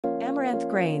Amaranth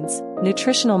grains,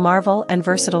 nutritional marvel and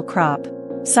versatile crop.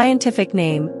 Scientific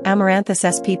name, Amaranthus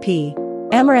spp.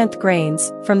 Amaranth grains,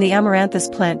 from the Amaranthus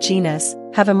plant genus,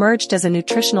 have emerged as a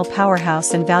nutritional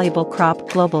powerhouse and valuable crop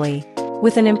globally.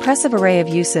 With an impressive array of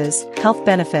uses, health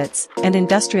benefits, and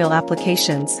industrial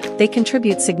applications, they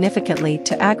contribute significantly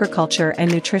to agriculture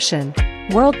and nutrition,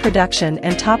 world production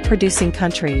and top-producing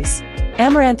countries.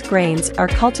 Amaranth grains are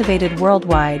cultivated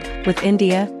worldwide, with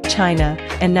India, China,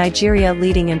 and Nigeria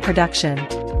leading in production.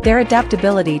 Their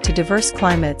adaptability to diverse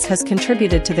climates has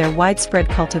contributed to their widespread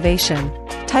cultivation.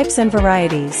 Types and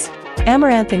varieties.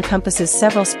 Amaranth encompasses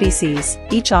several species,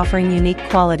 each offering unique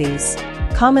qualities.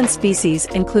 Common species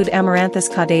include Amaranthus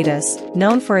caudatus,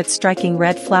 known for its striking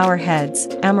red flower heads,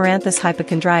 Amaranthus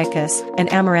hypochondriacus, and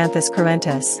Amaranthus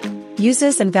cruentus.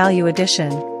 Uses and value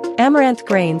addition. Amaranth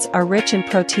grains are rich in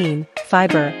protein,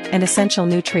 fiber, and essential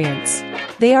nutrients.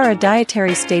 They are a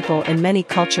dietary staple in many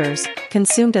cultures,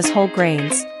 consumed as whole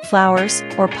grains, flours,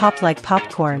 or popped like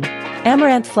popcorn.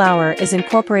 Amaranth flour is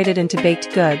incorporated into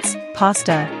baked goods,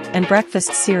 pasta, and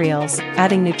breakfast cereals,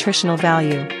 adding nutritional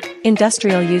value.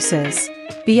 Industrial uses.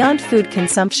 Beyond food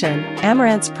consumption,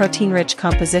 amaranth's protein-rich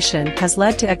composition has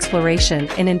led to exploration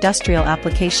in industrial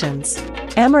applications.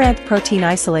 Amaranth protein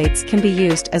isolates can be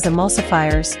used as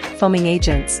emulsifiers, foaming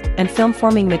agents, and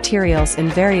film-forming materials in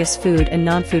various food and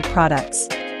non-food products.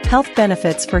 Health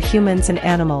benefits for humans and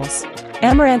animals.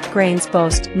 Amaranth grains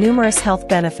boast numerous health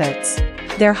benefits.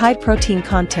 Their high protein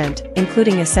content,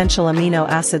 including essential amino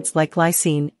acids like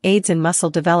lysine, aids in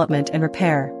muscle development and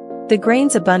repair. The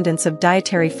grain's abundance of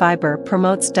dietary fiber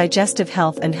promotes digestive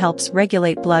health and helps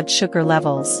regulate blood sugar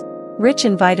levels. Rich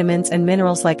in vitamins and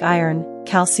minerals like iron,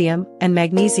 calcium, and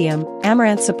magnesium,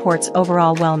 amaranth supports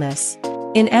overall wellness.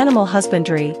 In animal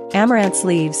husbandry, amaranth's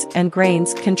leaves and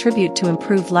grains contribute to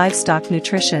improved livestock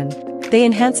nutrition. They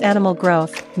enhance animal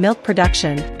growth, milk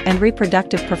production, and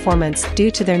reproductive performance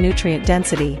due to their nutrient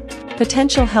density.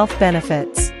 Potential health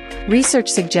benefits. Research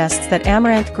suggests that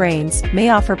amaranth grains may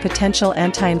offer potential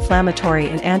anti-inflammatory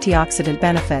and antioxidant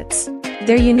benefits.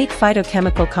 Their unique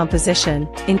phytochemical composition,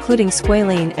 including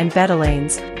squalene and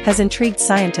betalains, has intrigued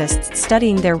scientists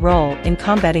studying their role in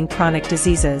combating chronic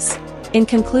diseases. In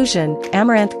conclusion,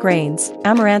 amaranth grains,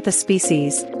 Amaranthus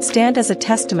species, stand as a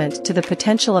testament to the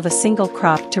potential of a single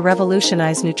crop to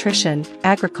revolutionize nutrition,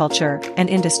 agriculture, and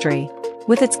industry.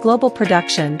 With its global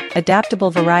production, adaptable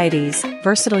varieties,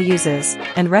 versatile uses,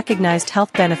 and recognized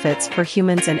health benefits for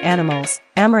humans and animals,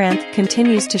 amaranth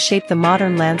continues to shape the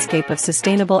modern landscape of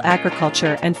sustainable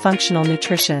agriculture and functional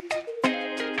nutrition.